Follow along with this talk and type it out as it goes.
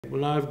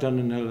Well, I've done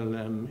an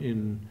LLM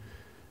in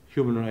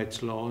human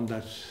rights law, and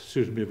that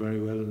suited me very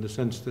well in the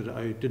sense that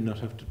I did not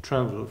have to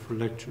travel for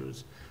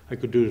lectures. I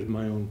could do it at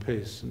my own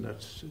pace, and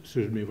that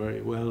suited me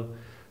very well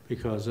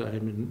because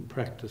I'm in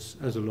practice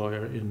as a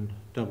lawyer in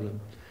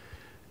Dublin.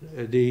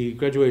 The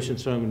graduation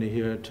ceremony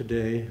here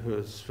today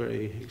was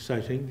very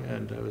exciting,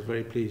 and I was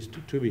very pleased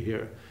to be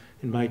here.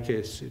 In my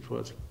case, it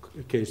was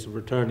a case of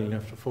returning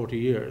after 40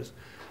 years.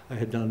 I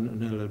had done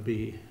an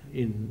LLB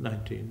in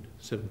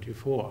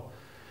 1974.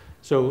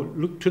 So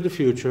look to the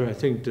future. I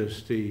think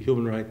that the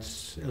human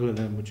rights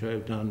LLM, which I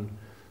have done,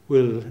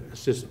 will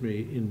assist me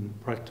in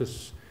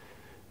practice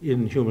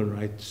in human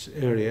rights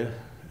area,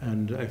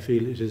 and I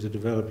feel it is a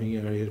developing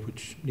area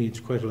which needs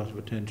quite a lot of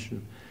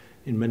attention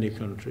in many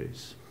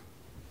countries.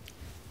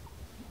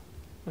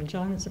 Well,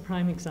 John is a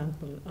prime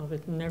example of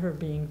it never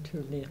being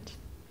too late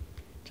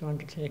to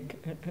undertake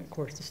a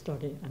course of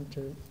study and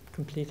to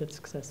complete it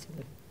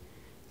successfully.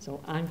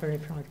 So I'm very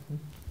proud of him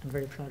and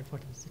very proud of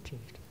what he's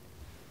achieved.